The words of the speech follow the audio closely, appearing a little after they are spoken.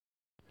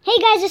Hey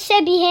guys, it's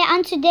Sebi here,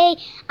 and today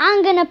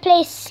I'm gonna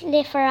play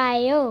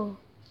Slither.io.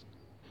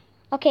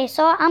 Okay,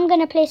 so I'm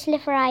gonna play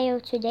Slither.io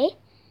today.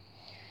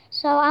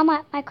 So I'm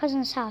at my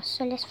cousin's house,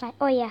 so let's find.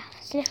 Oh yeah,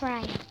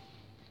 Slither.io.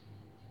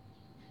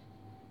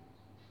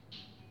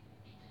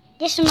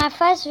 This is my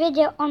first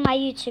video on my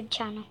YouTube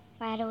channel,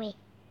 by the way.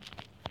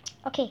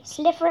 Okay,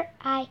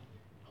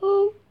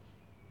 Slither.io.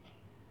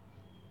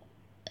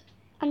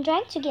 I'm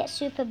trying to get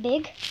super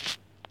big.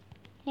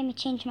 Let me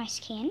change my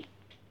skin.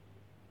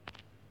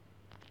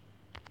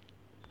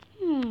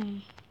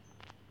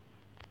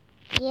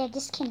 Yeah,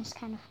 this skin is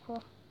kind of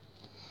cool.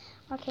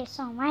 Okay,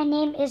 so my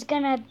name is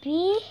gonna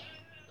be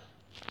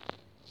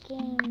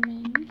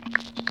Gaming.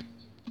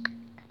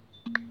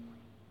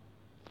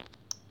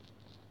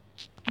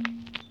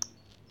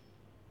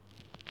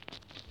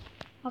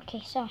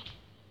 Okay, so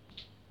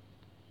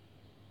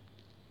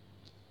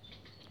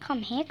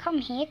come here,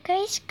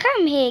 guys.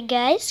 Come here,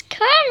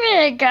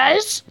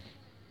 guys.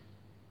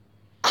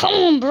 Come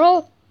on,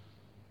 bro.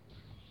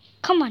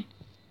 Come on.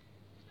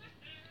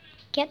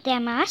 Get their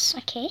mass,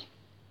 okay.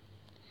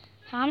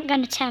 I'm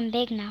gonna turn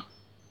big now.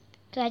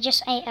 Because I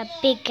just ate a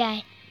big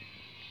guy.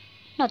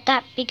 Not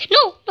that big.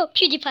 No,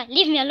 PewDiePie.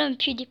 Leave me alone,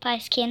 PewDiePie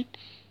skin.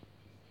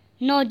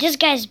 No, this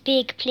guy's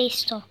big. Play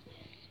Store.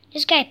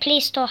 This guy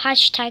Play Store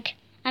hashtag.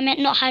 I meant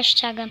not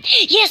hashtag.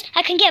 Yes,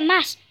 I can get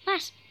mass.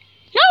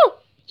 No!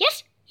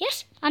 Yes.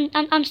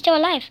 I'm still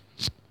alive.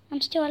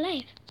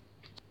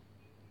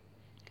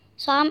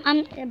 So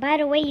I'm by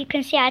the way, you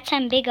can see I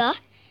turn bigger.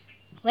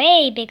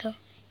 Way bigger.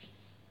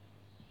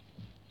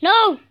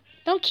 No!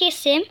 Don't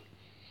kiss him.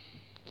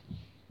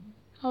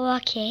 Oh,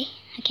 okay.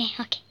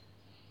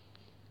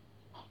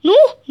 No.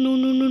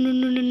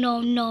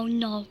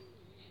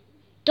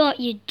 Don't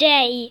you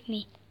dare eat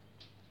me.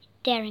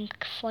 Daring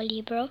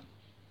folly, bro.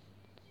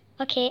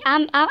 Okay,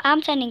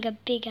 I'm turning a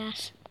big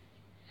ass.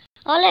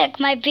 Oh look,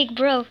 my big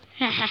bro.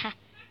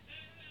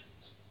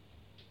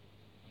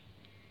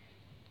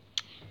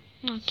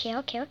 Okay.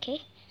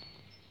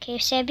 Okay,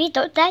 Sebi,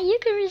 don't die. You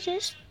can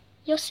resist.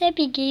 You're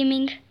Sebi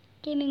Gaming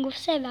with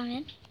Sebi,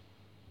 man.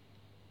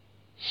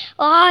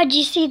 Oh, do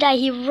you see that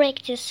he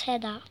raked his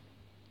head out?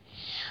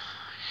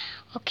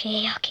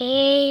 Okay,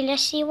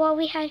 let's see what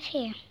we have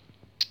here.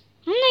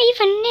 I'm not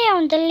even near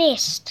on the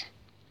list.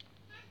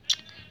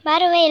 By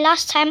the way,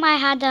 last time I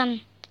had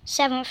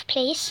 7th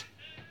place.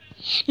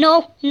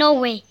 No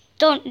way.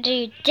 Don't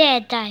you dare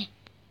die.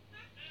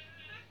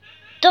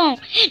 Don't.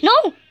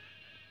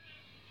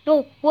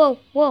 No. Whoa.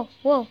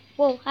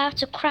 I have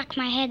to crack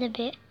my head a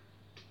bit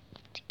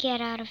to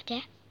get out of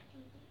there.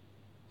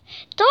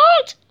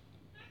 Don't.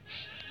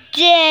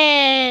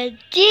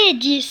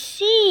 Did you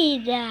see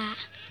that?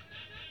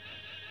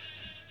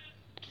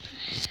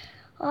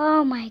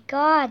 Oh my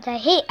god, I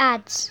hate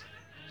ads.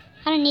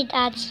 I don't need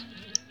ads.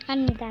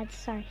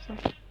 Sorry.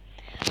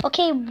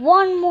 Okay,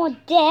 one more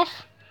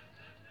death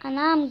and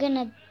I'm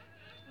gonna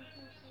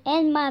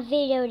end my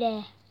video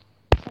there.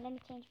 So let me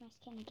change my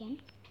skin again.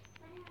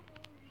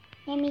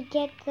 Let me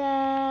get the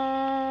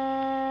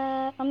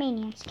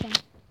Romanian skin.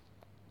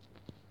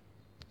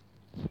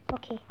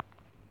 Okay.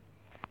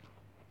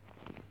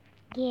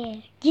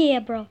 Yeah,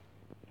 bro.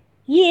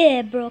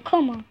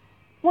 Come on.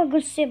 What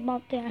good sit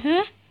about there,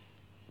 huh?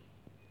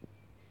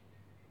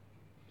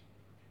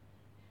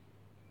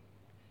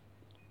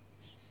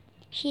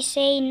 She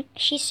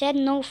said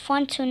no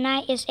fun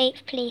tonight is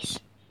 8th place.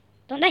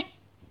 Don't I?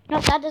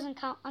 No, that doesn't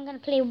count. I'm gonna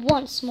play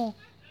once more.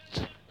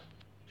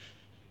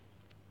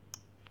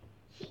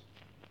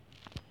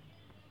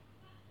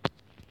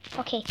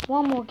 Okay,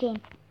 one more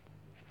game.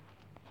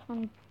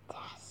 And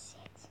that's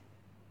it.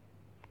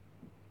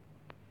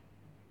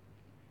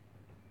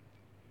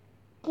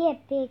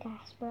 Get big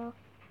ass, bro.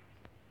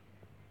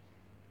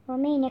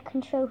 Romania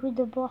control who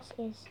the boss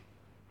is.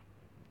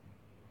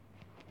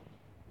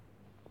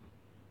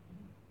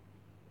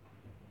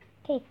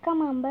 Okay,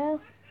 come on, bro.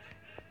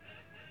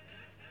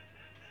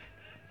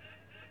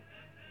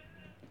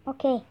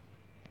 Okay.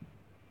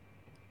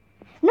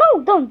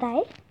 No, don't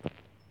die.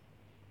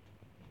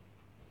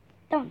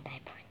 Don't die,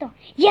 bro. Don't.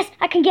 Yes,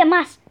 I can get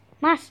mass.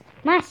 By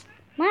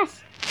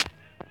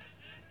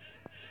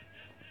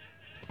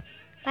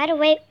the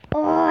way,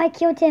 oh, I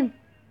killed him.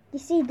 You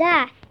see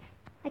that?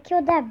 I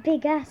killed that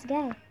big ass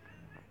guy.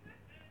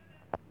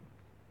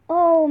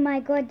 Oh my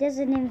god, there's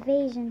an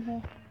invasion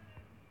here.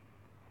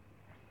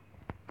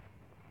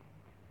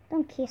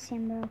 Don't kiss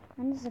him, bro.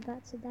 I'm just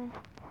about to die.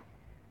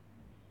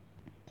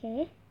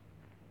 Okay.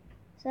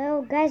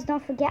 So, guys,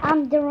 don't forget,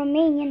 I'm the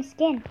Romanian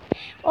skin.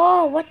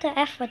 Oh, what the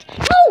effort.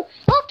 No!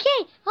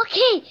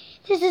 Okay.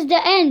 This is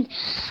the end.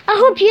 I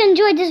hope you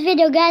enjoyed this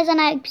video, guys, and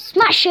I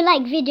smash your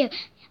like video.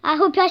 I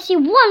hope I see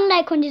 1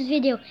 like on this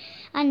video.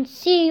 And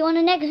see you on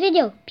the next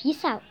video.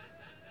 Peace out.